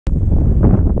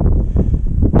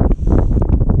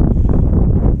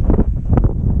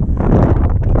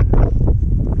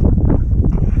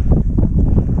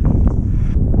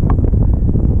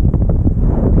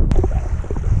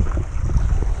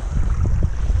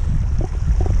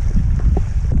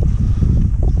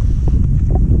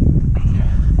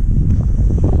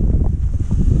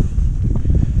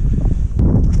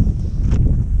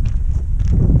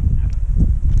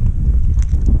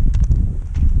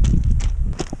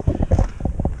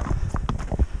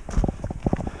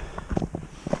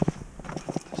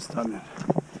coming.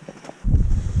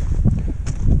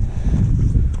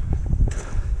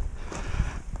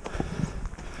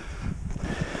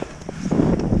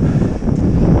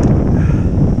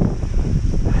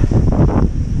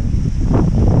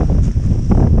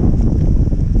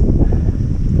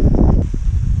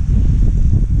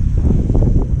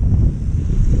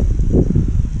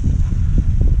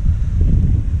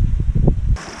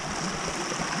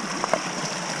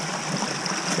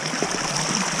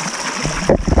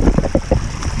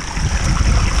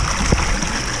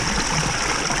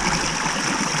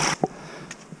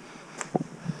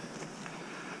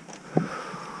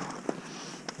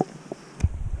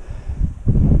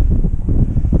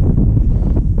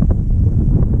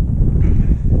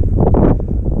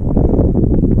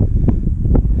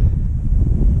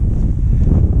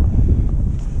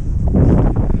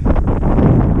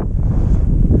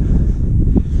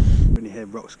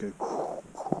 Rocks go.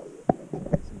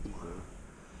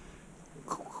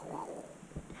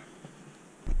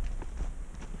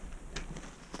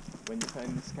 When you're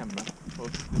playing this camera, of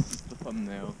course, this is the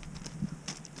thumbnail.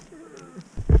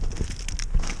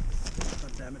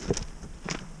 God damn it.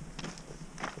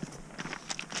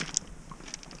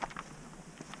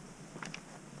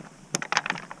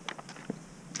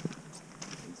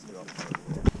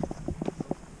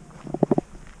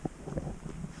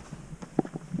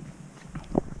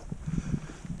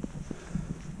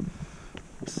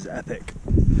 This is epic.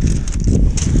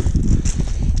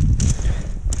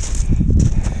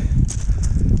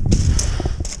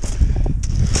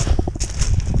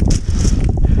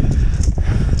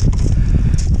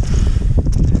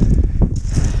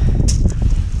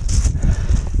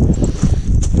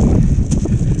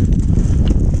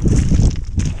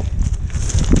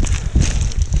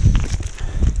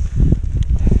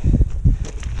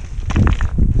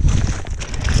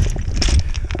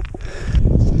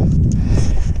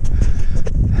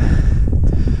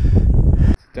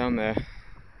 Down there,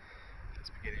 it's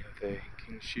the beginning of the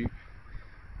King's Shoot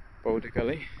boulder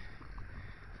gully.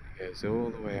 It goes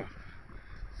all the way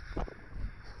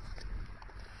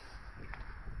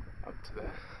up to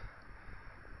there.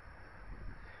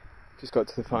 Just got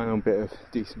to the final bit of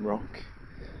decent rock.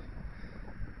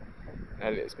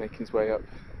 Elliot's making his way up,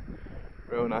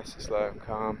 real nice and slow and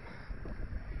calm.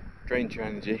 Drains your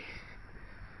energy,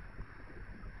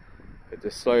 but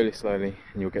just slowly,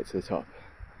 and you'll get to the top.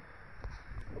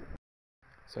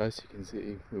 So as you can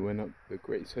see, we went up the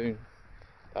Great Stone,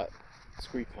 that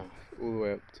scree path, all the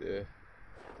way up to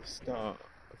the start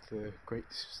of the Great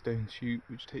Stone Chute,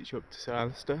 which takes you up to Sir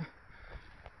Alistair.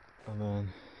 And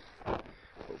then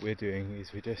what we're doing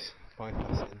is we're just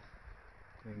bypassing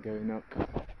and going up the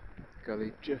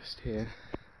gully just here.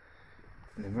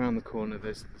 And then round the corner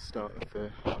there's the start of the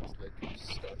last ledge, which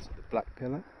starts at the Black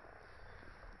Pillar,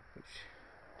 which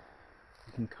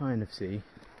you can kind of see,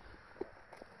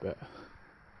 but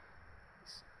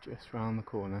just round the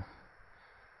corner.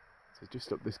 So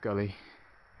just up this gully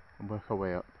and work our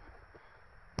way up.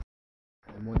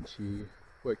 And once you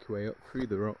work your way up through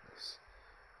the rocks,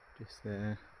 just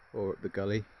there, or up the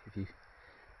gully if you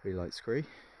really like scree,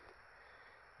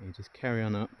 and you just carry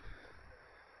on up,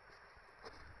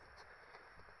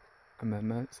 and then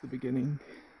that's the beginning,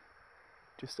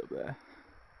 just up there,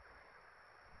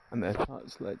 and there's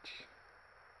Hart's Ledge.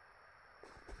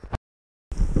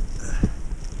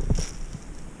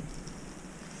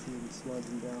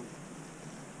 Sliding down.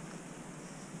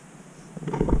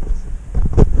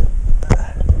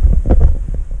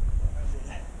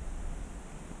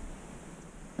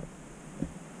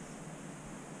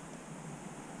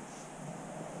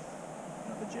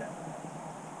 Another jet.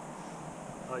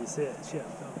 Oh, you see it? It's jet.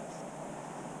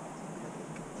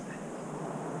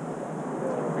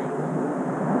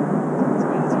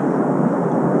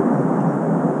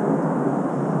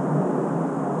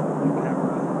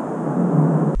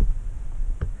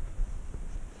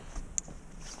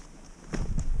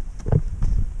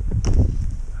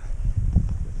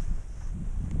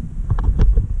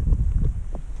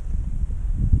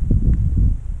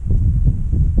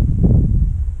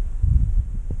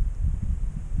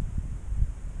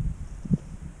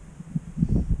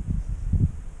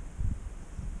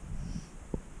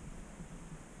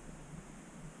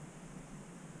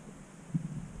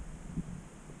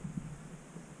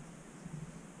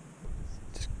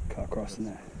 Cut across in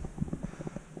there.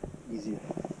 Easier.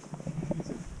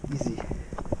 Easy.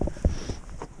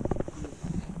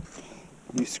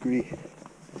 New scree.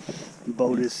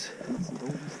 Boulders.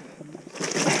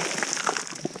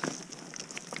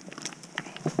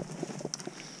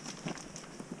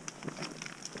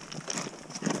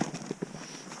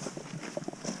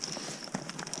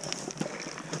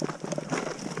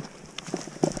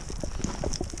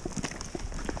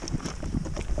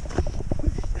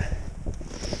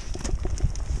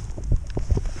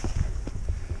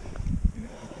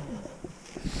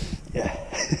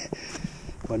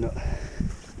 Why not?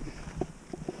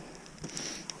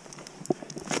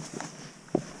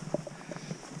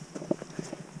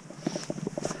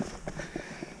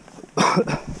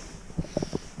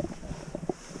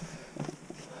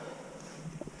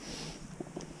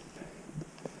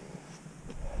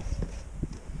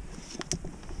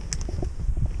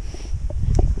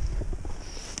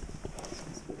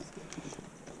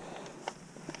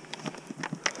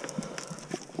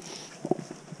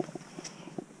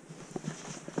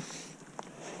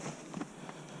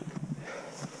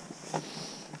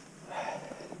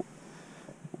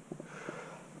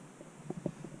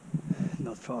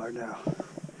 Not far now.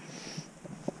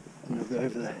 We'll go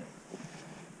over there.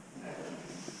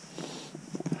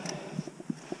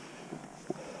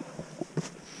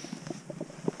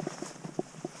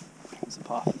 There's a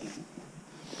path again.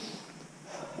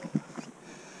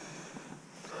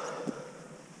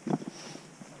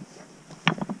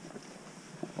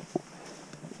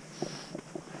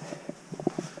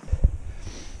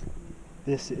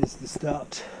 This is the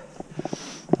start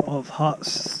of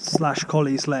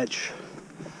Hut/Collies ledge.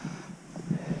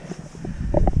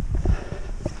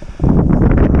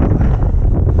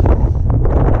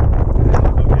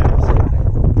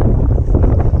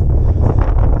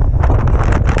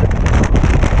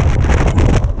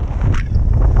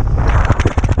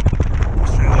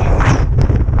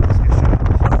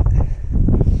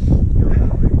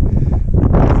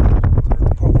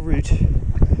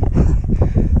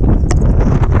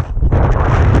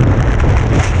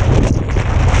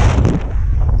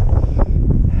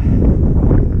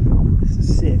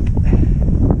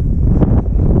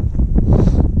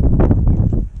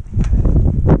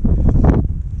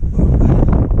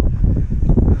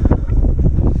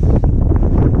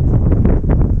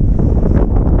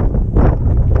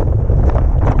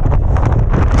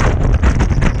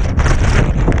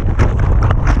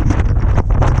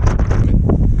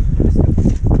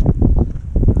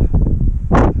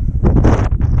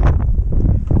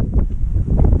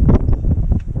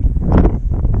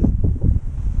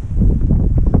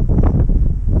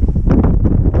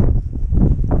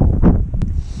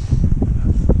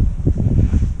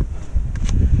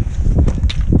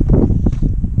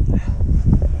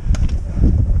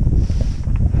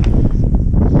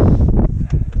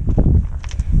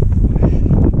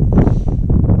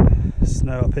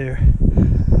 Up here.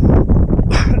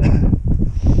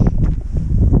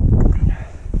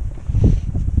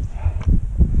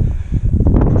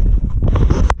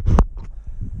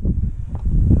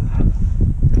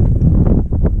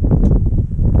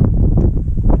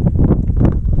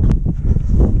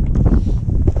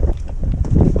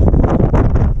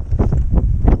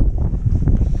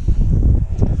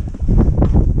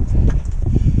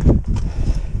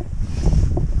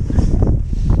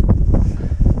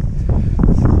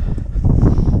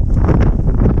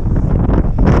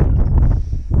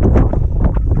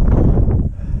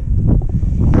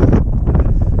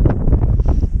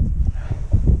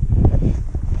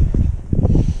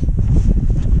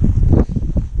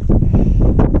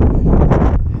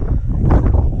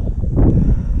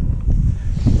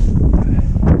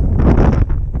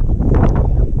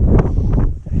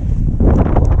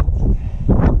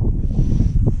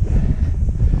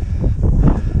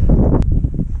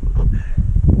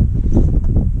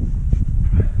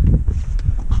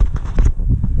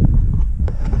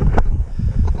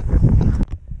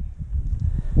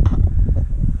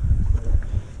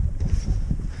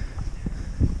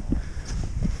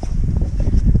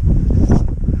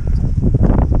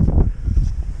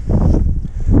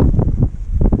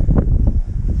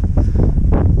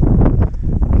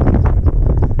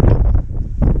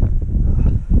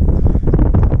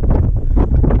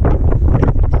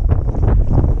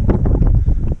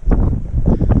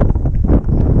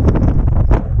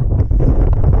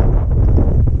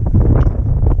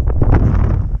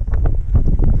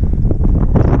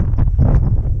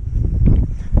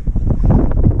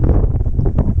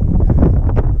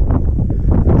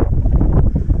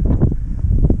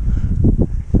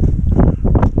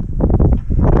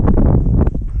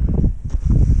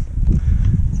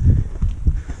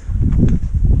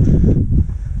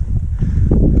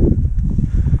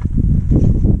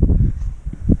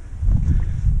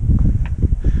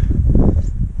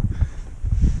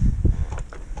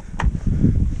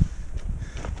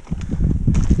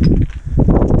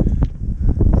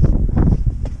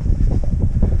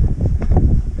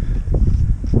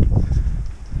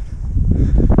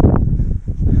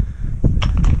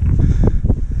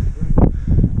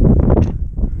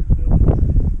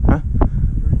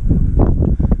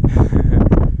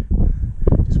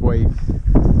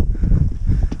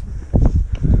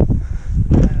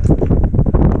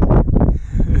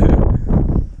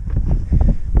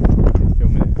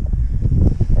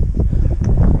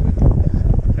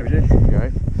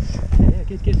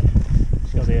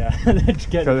 to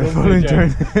get got the the falling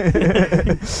drone.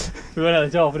 We went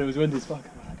at the top and it was windy as fuck.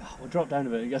 We're like, oh, we'll drop down a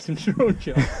bit and get some drone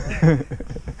shot.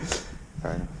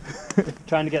 Fair enough.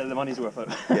 Trying to get the money's worth out.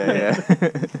 Yeah.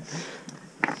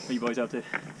 What are you boys up to?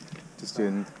 Just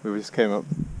doing. We just came up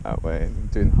that way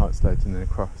and doing the heart sledge and then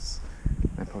across,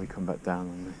 and probably come back down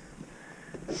on the.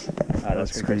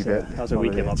 That's scree bit. That's where we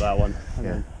came up that one. And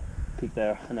Yeah. then peak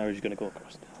there, and now we're just going to go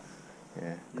across.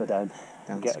 Yeah. Go down.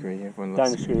 Down the scree. Everyone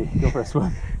Down loves the scree. Go for a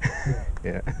swim.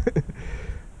 Yeah.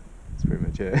 That's pretty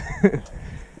much it.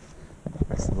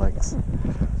 Rest of the legs.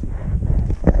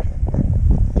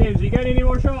 James, are you getting any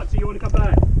more shots or you want to come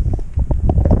back?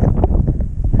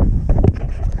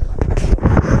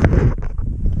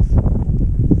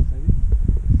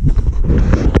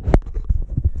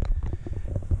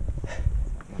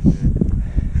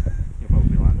 You'll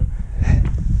probably land it.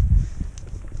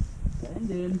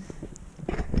 Bend in.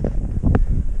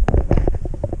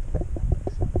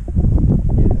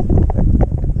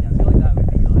 Yeah, I feel like that would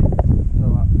be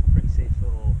like pretty safe for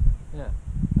all. Yeah.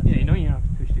 Yeah, you know you don't have to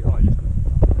push too hard, just go.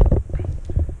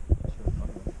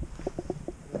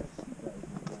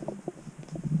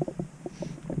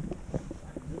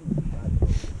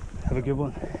 Have a good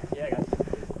one. Yeah, guys.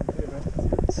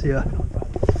 See ya.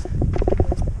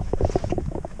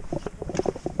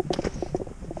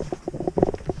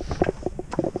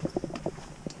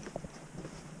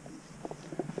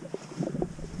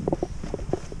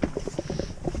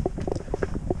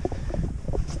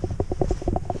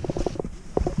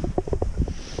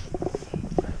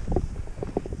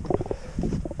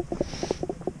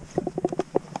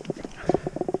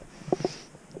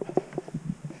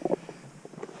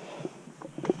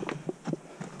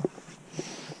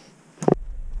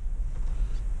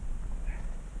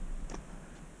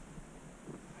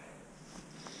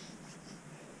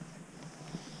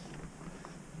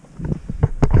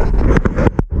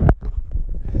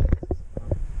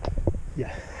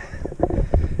 Yeah,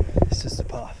 it's just a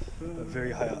path, but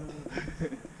very high up,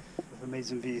 with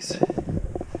amazing views. You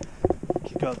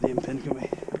could go up the Impin, can we?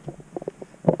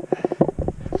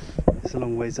 It's a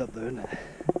long ways up though, isn't it?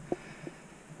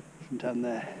 From down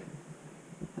there.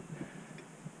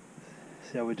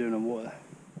 See how we're doing on water.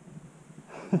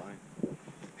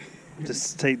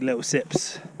 Just take little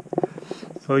sips.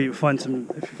 So if you find some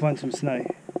snow,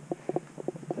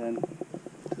 then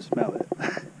just melt it.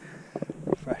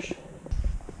 Fresh.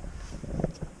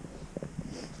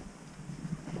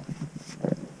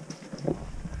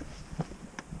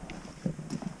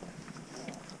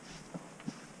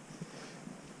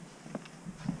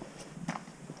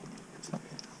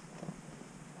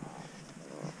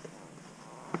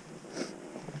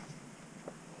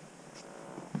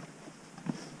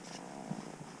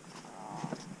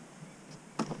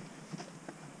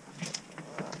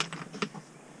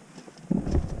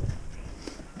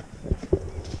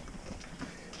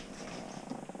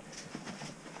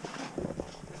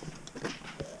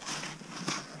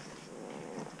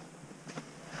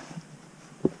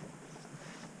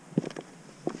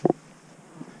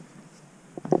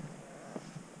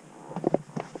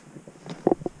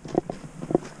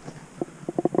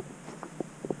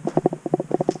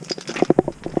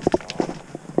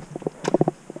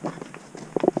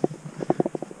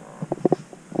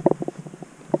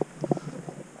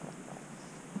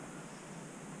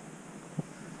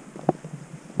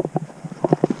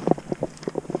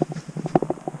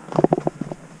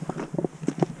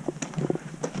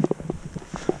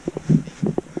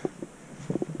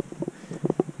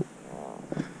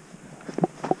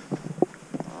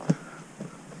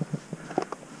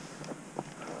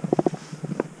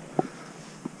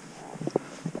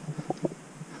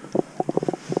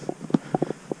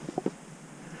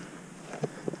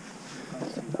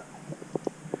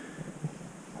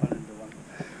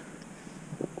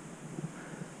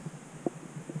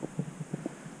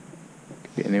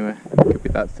 Anywhere. Could be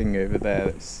that thing over there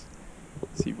that's,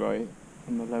 see right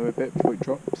on the lower bit before it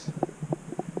drops.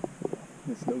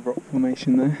 There's a little rock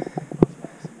formation there.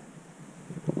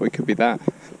 Or it could be that.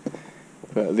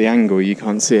 But at the angle you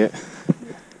can't see it.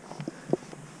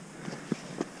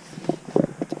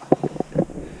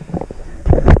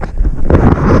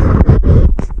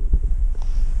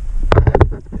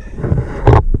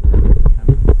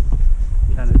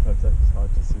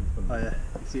 Oh yeah.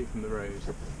 You see it from the road.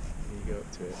 You go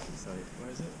up to it, it's like, where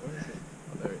is it? Where is it?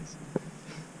 Oh, there it is.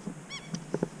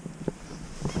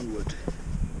 Onward.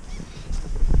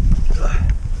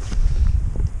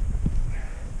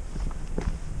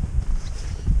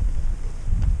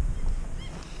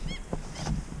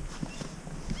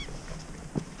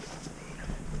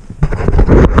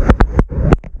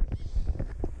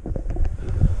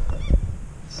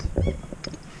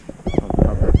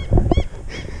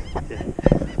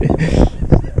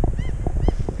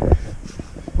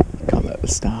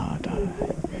 start.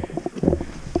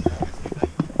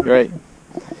 Great.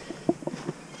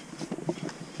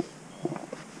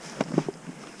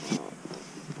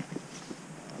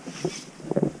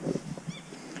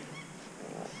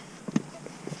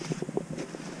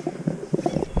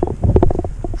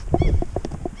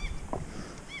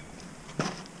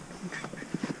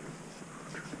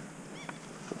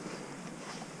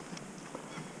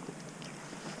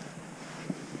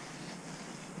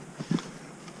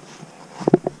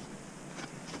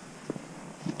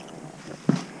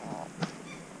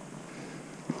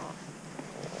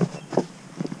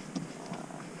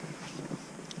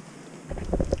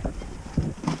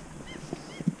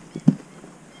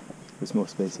 There's more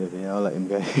space over here, I'll let him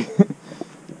go. Where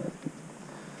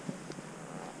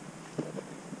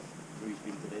he's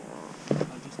been today?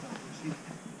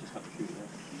 Just up the chute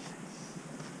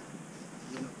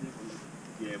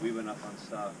there. Yeah, we went up on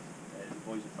staff. The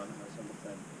boys in front of us on the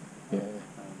thing. Yeah.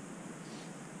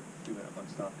 We went up on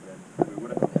staff for them. We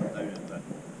would have come down it, but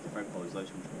the front Collie's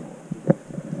license.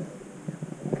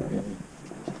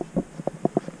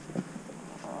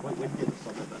 Quite windy at the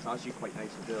summit, but it's actually quite nice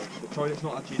as well. The Choinnich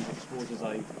not actually as exposed as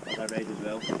I read as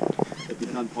well. If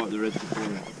you've done part of the ridge before,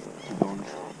 to be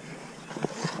honest.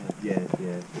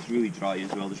 Yeah. It's really dry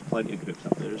as well. There's plenty of groups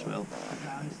up there as well.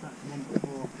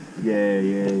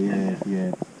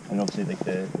 Yeah. And obviously like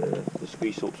the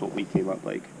scree soap's what we came up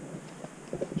like.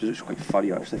 Which is quite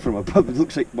funny actually from above. It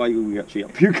looks like why were we actually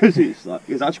up here because it's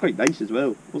actually quite nice as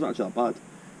well. It wasn't actually that bad.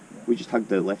 We just hugged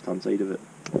the left hand side of it.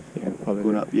 Yeah, probably.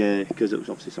 Going up, yeah, because it was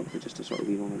obviously something just to sort of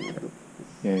lean on.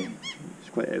 Yeah.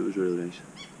 It was really nice.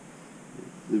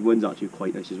 The wind's actually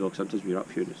quite nice as well, because sometimes we're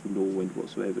up here and there's no wind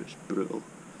whatsoever. It's brutal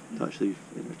to actually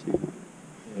entertain.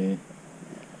 Yeah.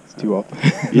 It's too up.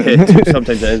 Yeah,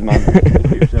 sometimes it is, man.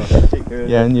 Take care of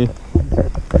yeah, and you.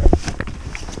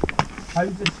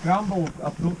 How's the Scramble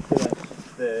approach to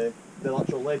this? The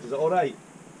lateral ledge, is it alright?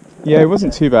 Yeah, it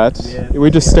wasn't too bad. Yeah. We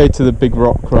just stayed to the big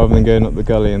rock rather than going up the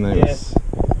gully, and then it's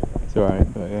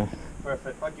alright, but yeah.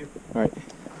 Perfect, thank you. Alright.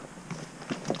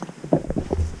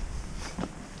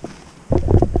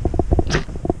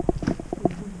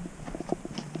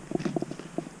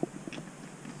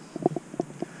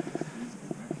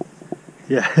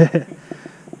 Yeah,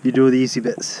 you do the easy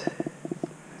bits.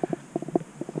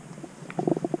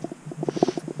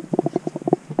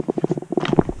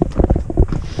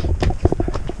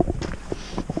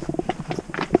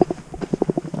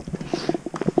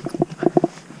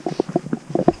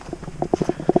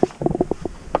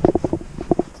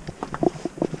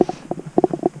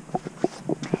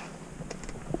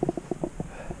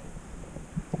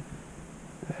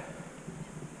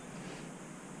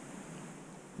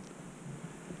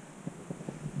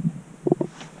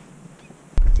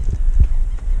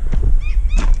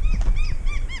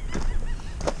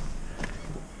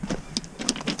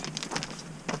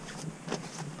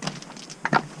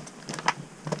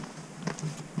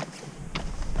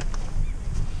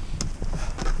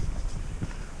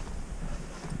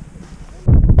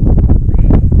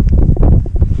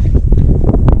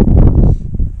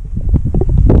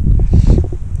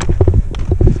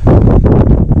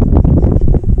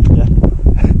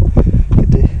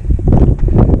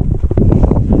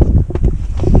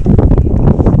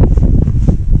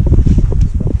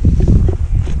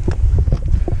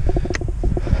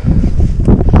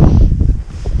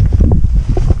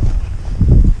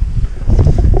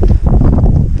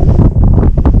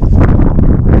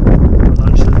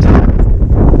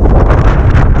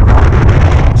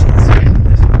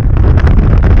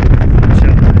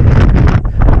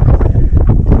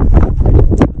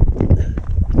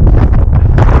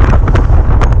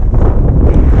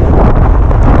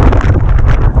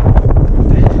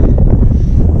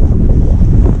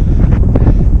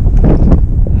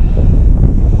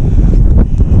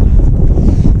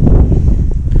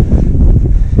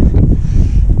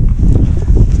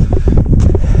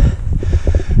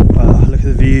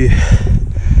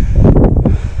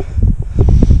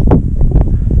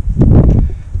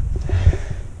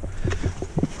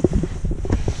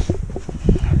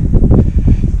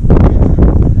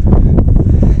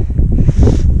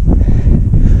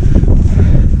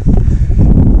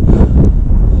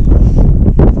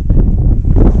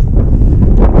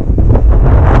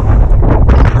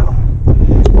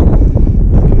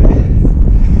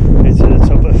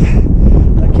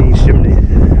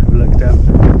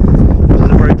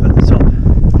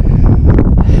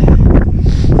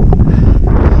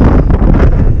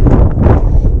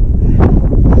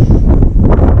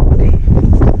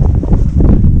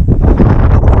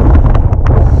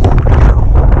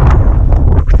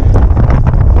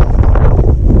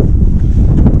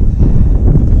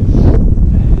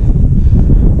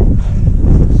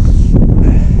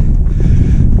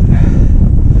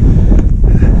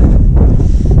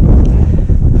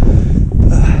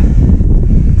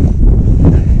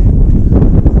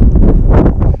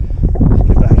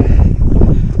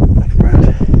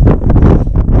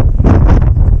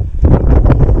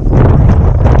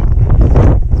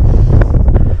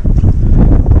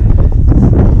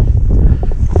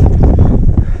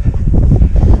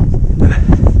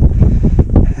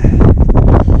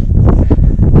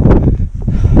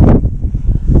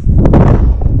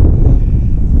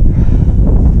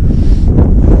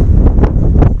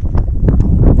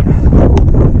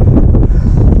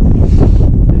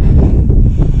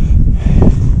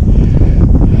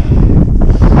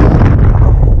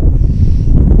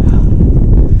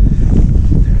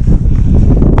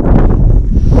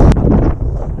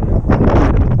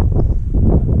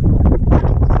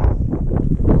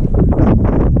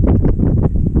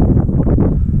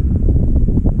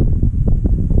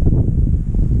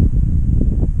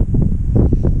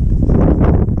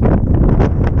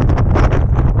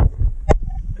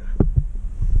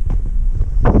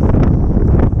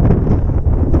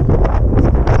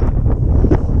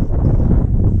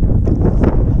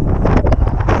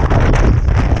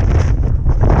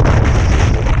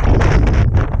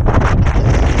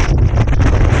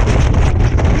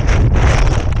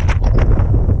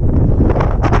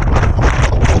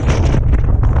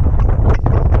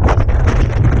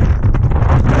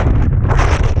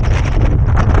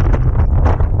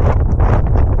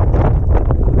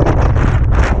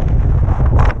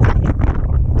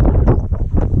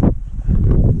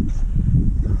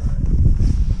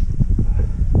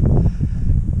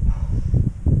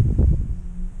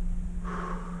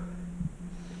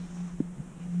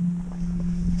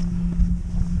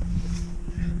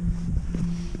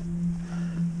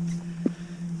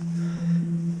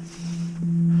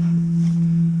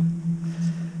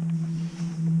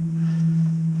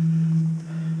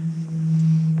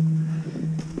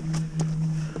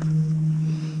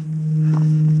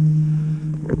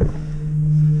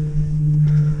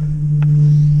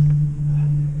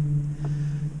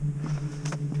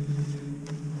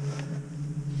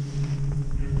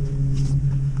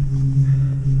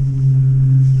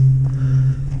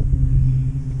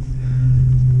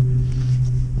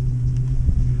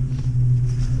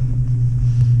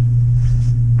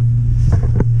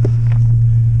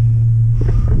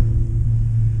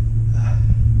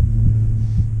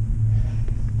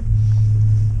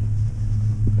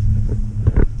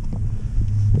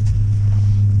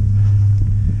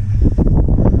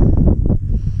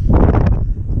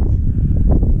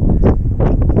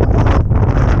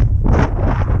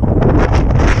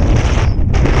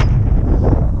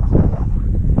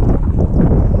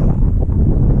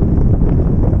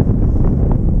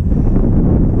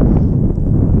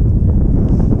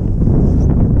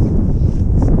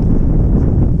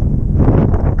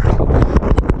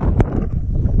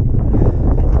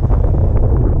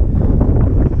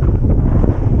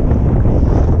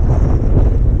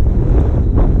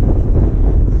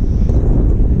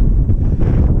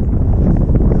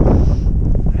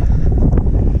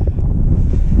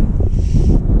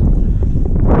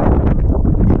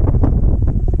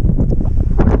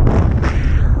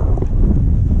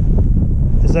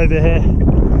 over here,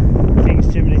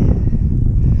 King's Chimney.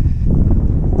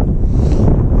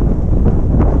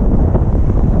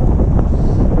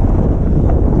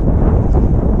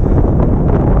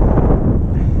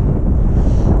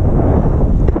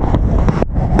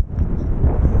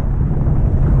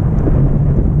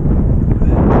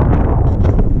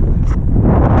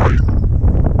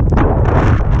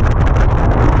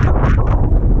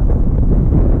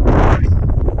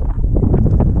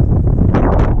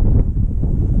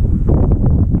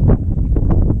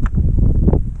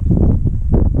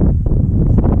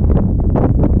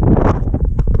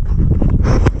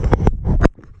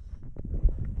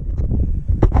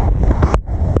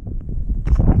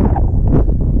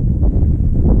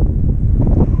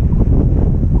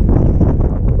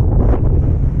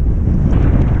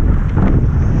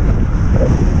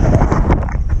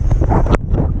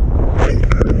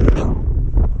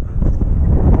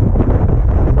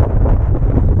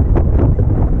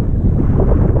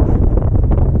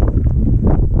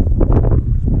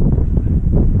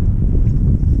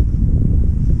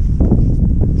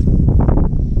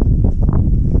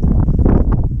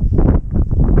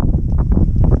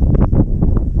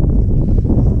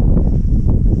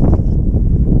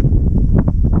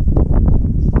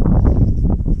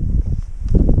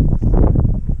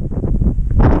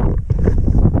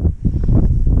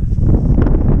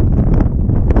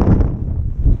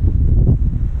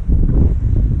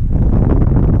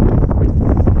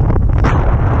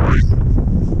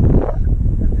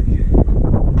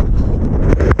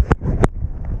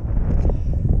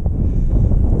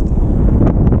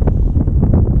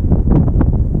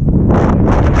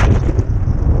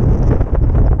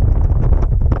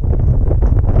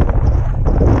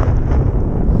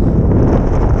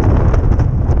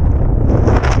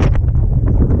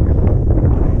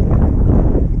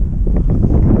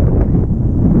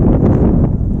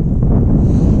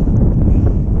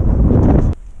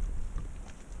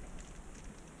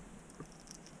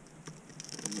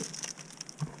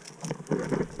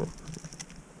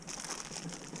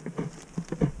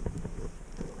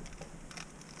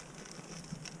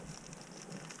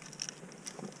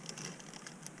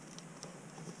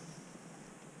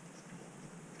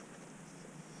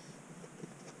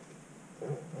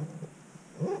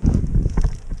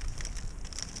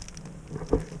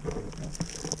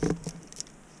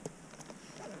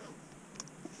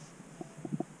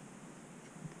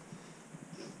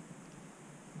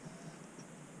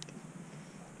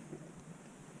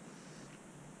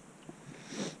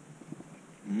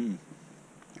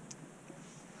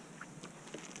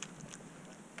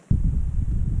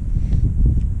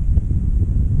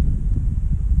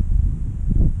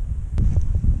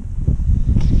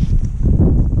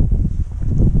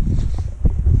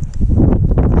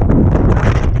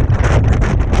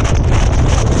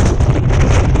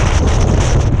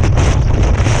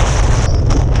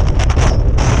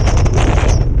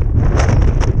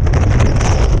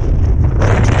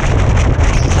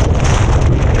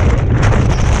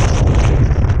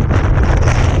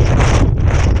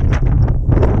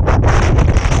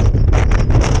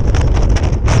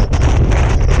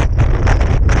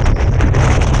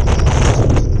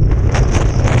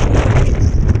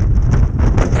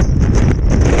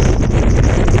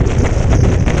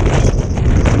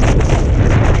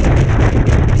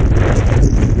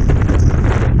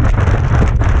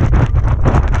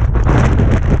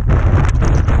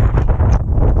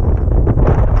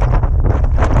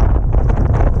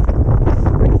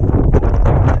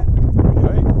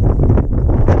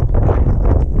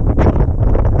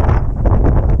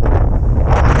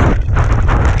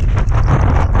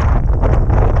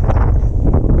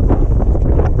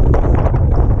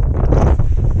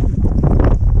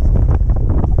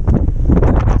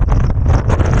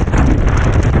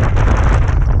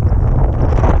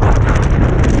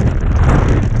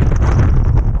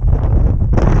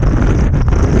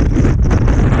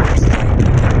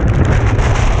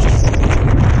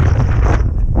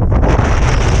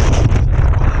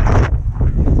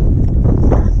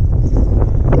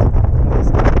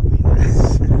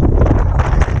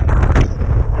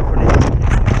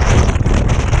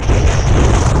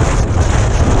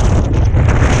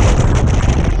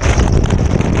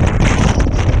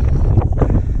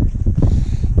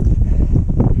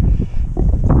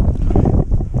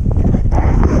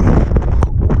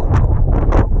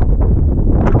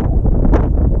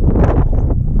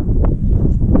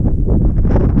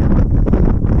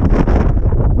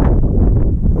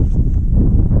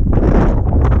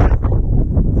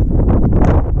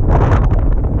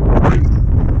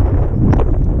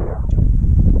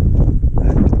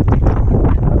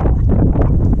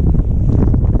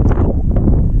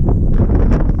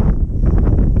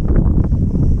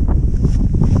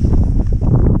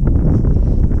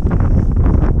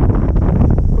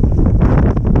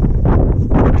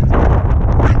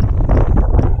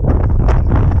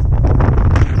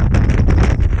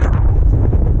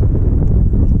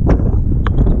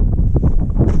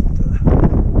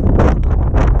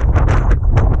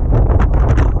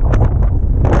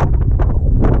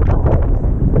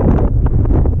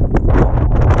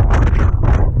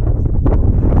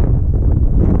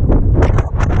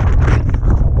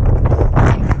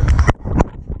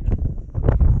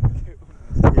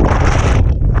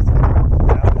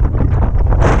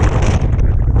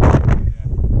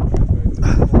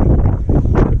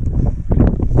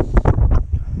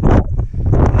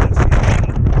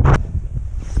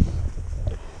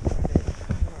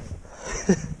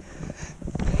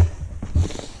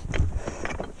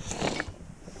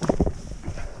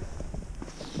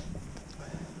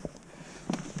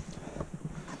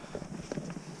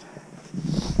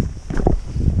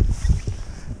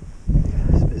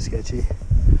 sketchy.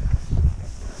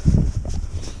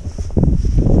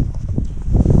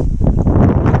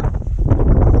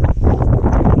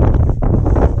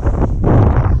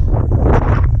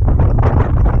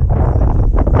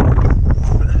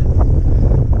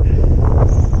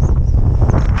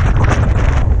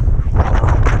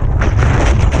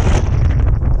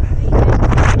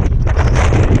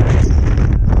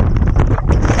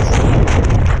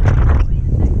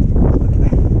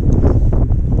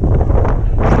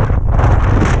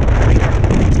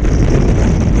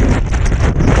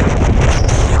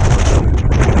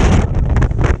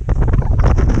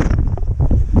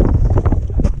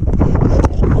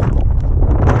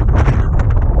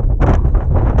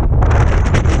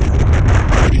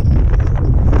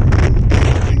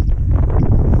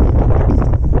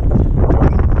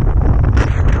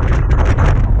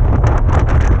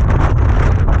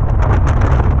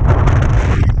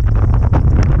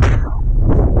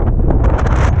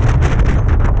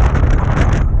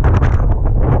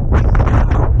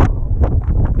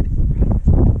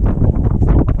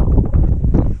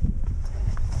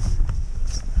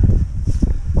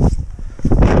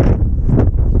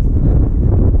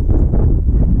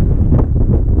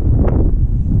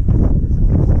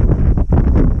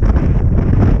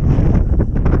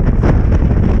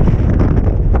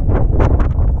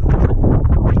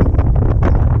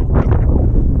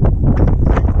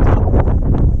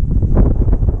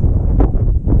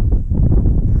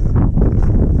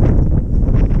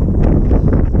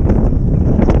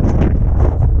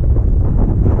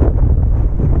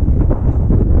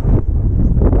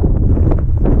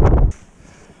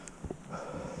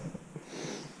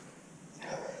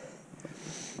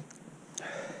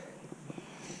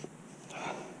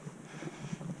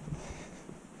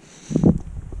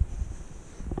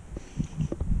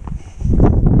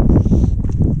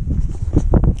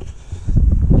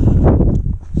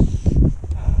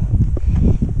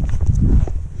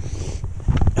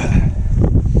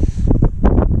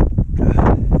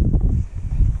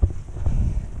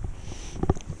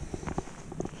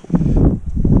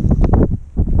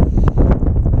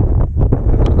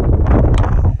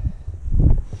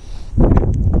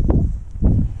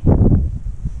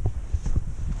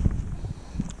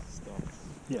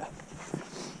 Yeah.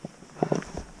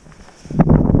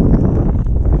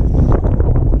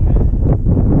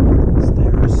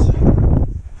 Stairs.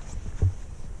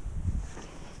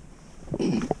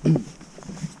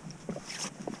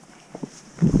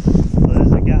 Well,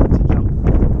 there's a gap to jump.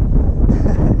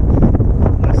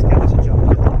 Nice gap to jump.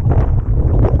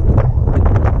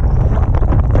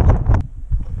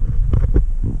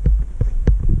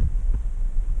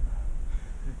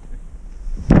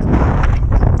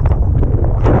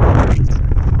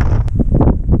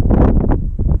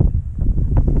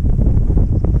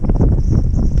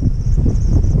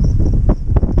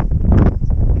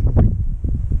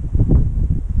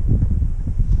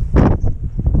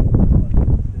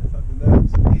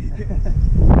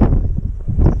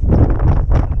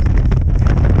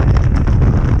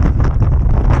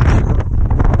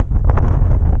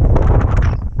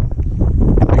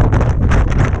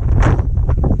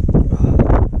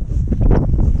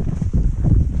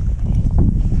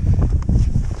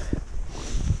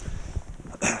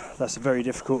 That's a very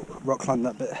difficult rock climb,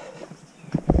 that bit.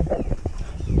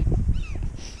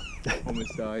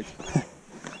 Almost died.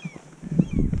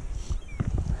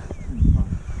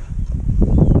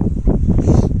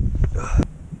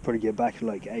 Probably get back at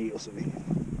like 8 or something.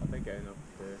 I think getting up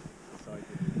the side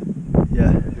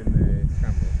Yeah. within the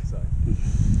Scramble side.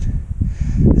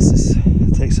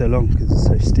 It takes so long because it's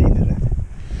so steep, isn't it?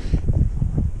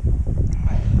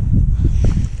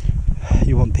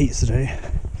 You want pizza, don't you?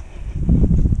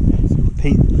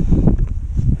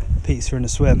 Pizza and a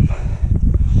swim.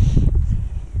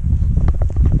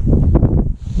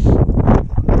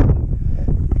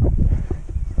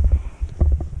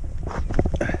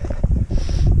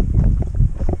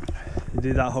 You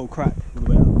do that whole crack all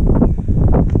the way up.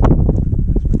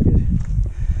 That's pretty good.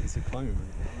 It's a climbing route.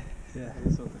 Yeah.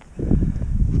 It's something.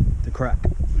 The crack.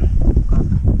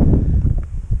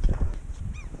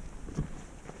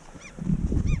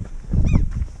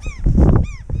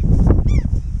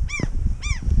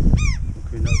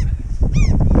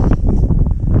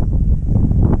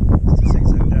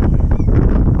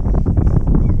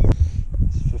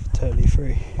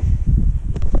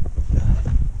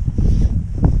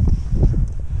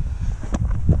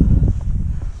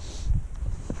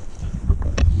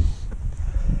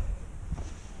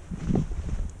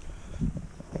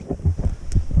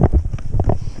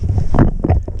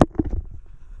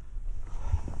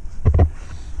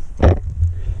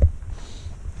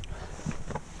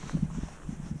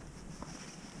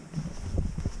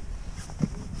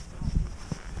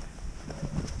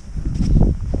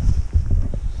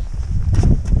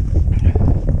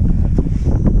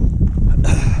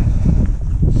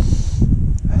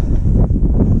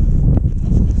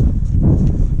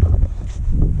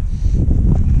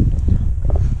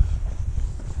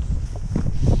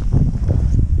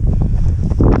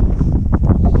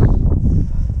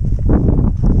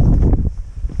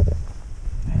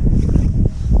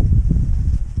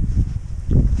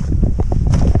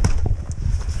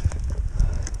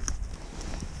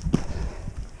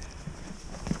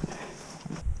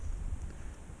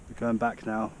 Going back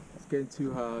now. It's getting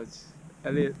too hard.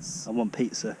 Elliot's I want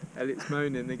pizza.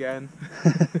 moaning again.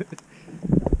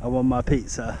 I want my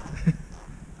pizza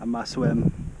and my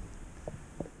swim.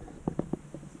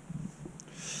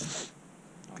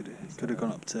 Could have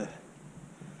gone up to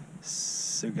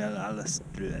Sgurr.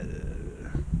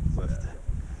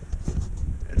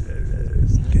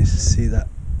 Can you see that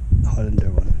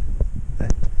Highlander one?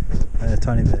 A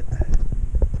tiny bit.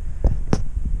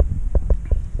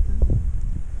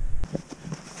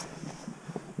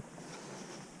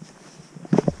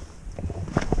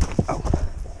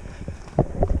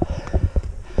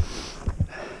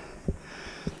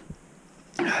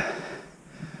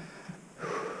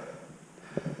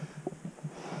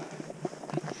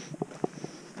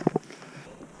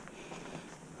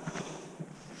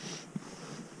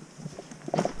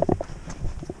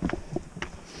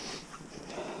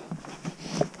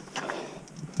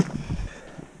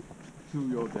 To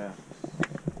your death.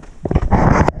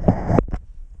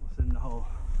 What's in the hole?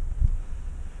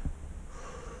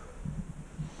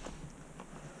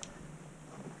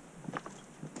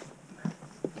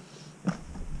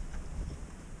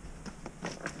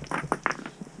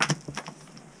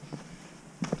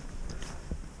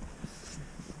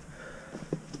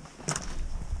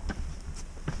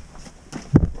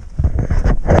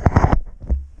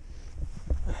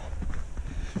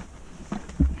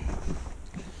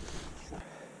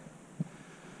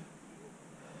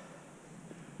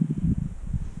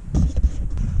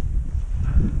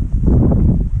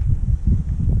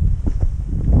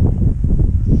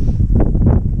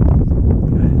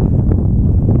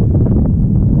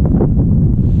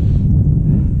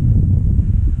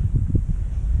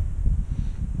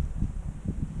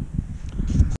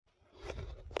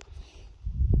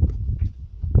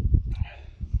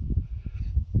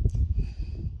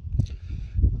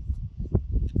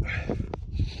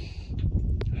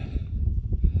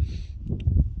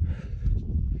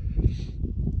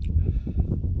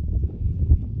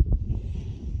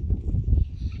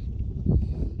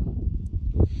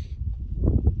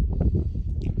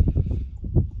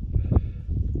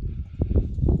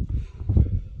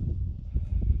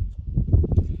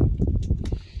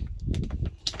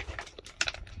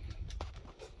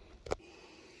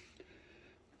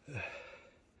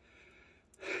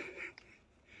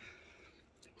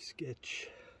 Sketch.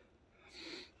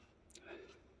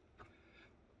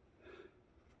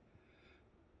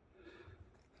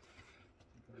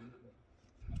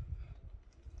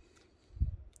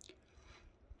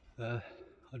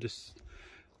 I'll just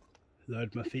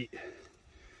load my feet.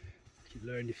 Keep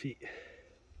lowering your feet.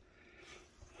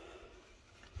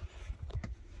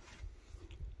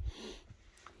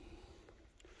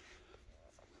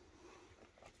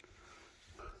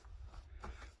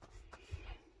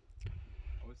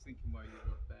 I was thinking while you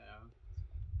were up there,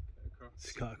 cut across.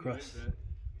 Just cut across.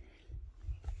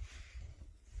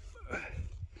 I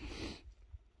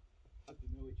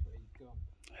don't know which way you've gone.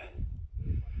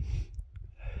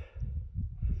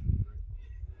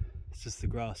 It's just the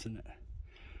grass, isn't it?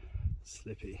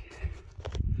 Slippy.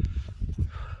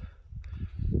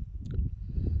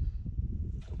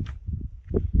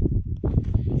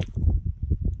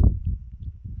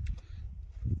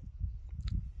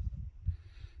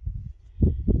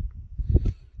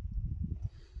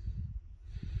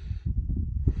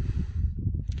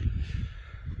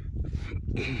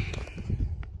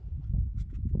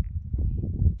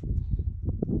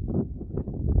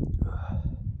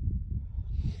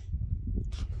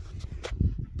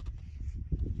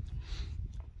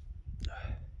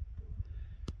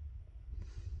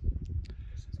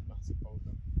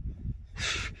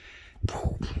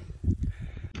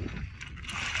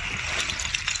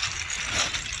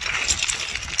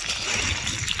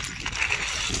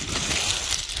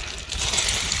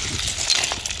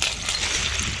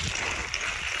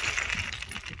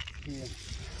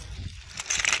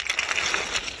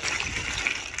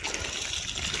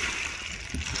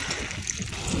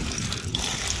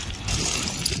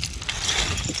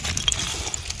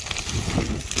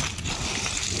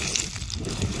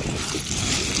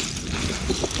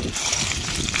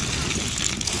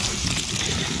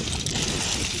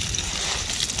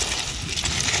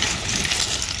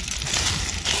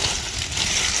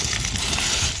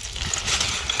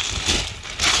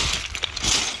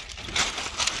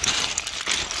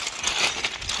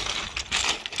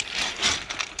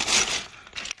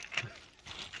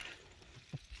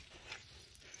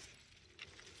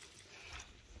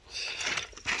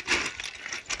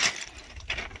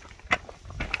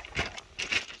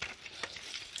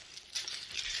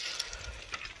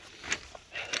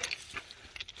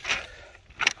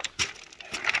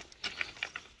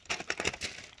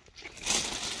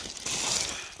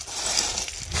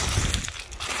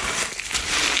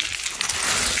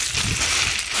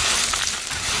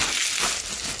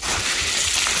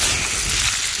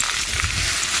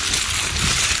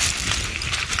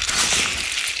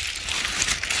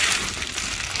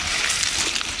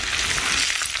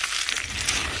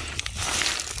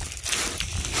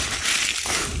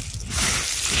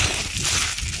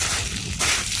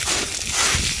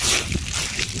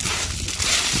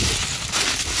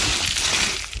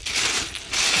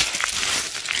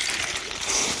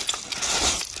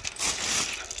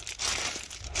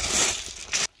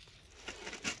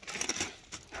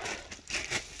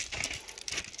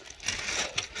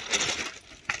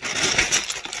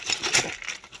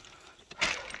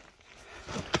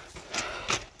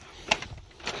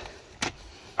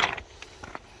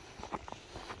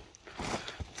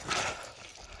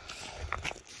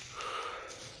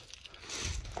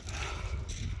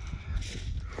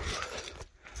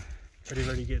 Very,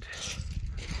 very good.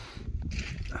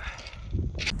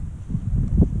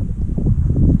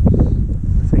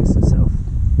 Fixed itself.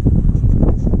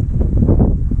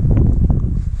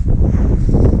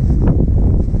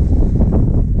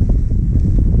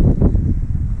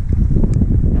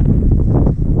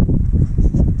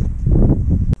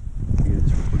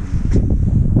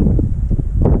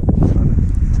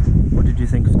 What did you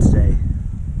think of today?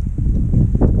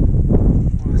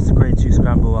 Was the grade 2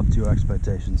 scramble up to your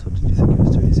expectations, or did you think it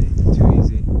was too easy? Too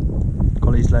easy.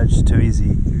 Collie sledge too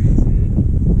easy. Too easy.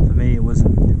 For me, it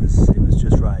wasn't. It was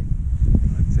just right.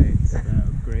 I'd say it's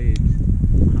about grade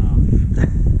half.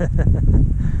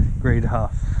 Grade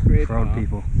half Grade for old half.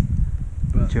 people,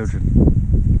 But children,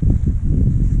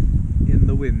 in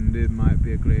the wind it might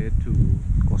be a grade 2.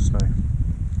 or snow.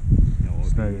 No,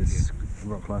 Snow is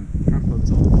rock climb.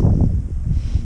 Crampons on.